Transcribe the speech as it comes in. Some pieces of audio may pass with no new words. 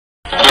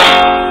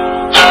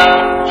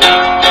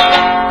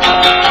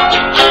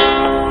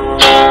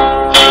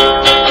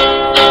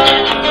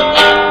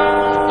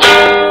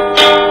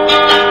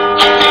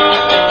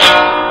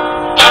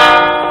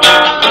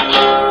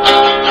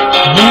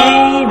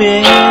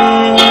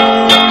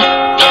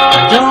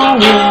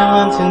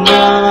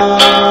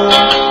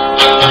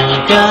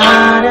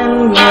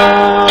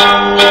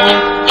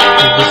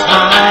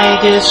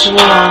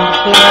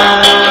Did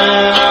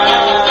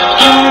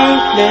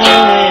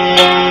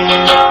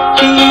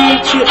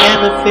you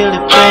ever feel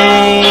the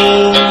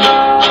pain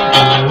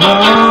in the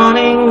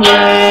morning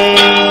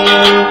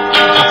rain?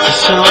 It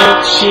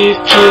soaks you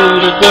through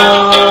the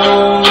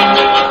bone.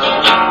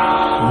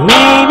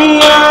 Maybe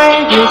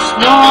I just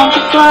want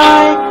to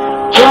fly,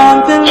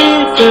 want to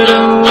live but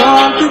don't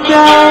want to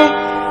die.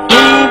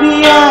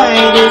 Maybe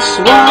I just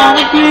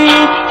wanna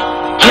breathe.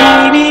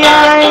 Maybe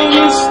I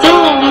just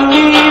don't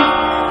believe.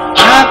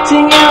 I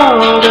think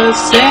you're the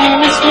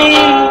same as me.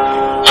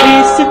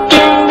 It's the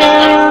thing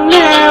that I'll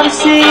never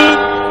see.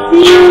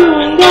 You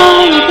and I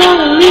are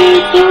gonna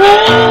live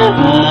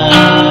forever.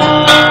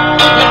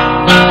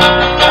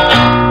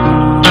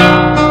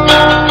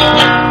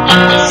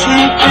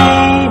 Say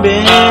baby,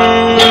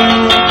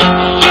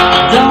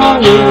 don't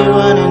you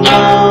wanna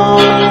know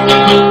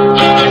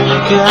I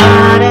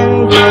got and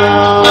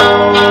grow?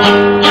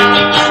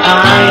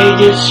 I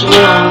just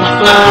wanna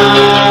fly.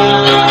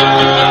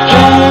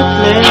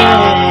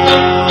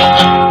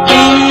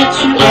 Did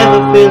you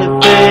ever feel the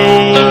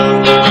pain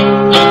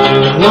in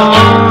the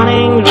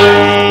morning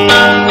rain?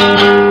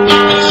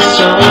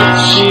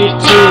 Soaks you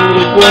to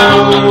the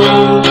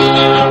ground.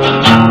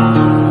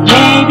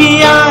 Maybe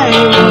I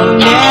will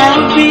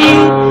never be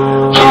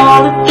all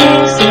the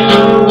things that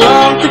I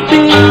want to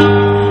be.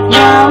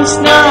 Now it's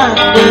not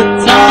the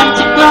time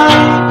to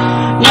cry.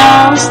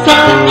 Now it's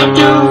time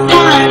to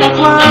find out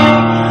why.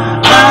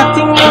 I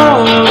think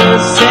you're the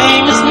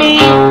same as me.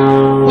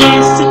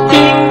 It's the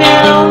thing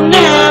that I'll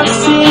never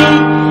see.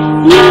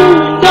 You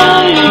and I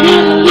are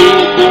gonna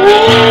live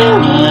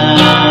forever.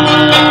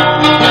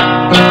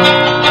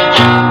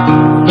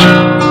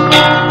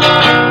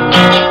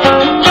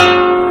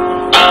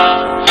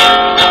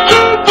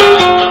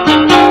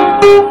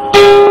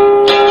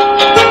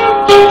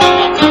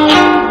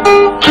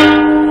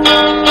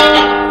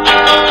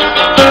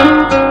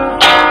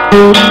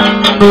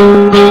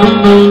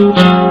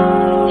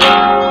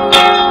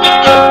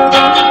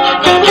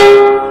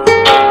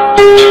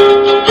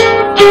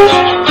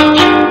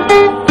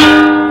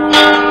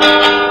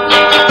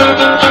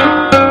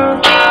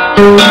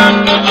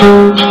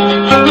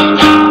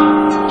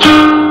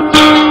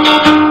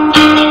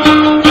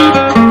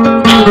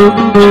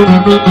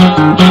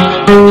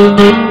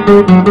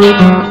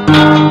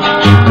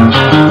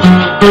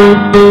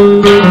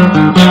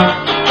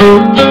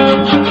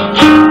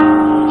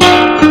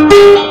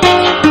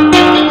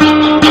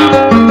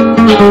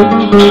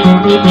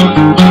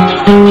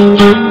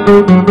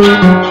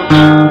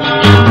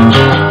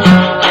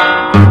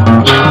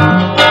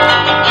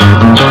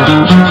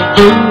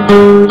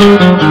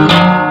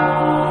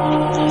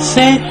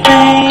 Say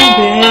thank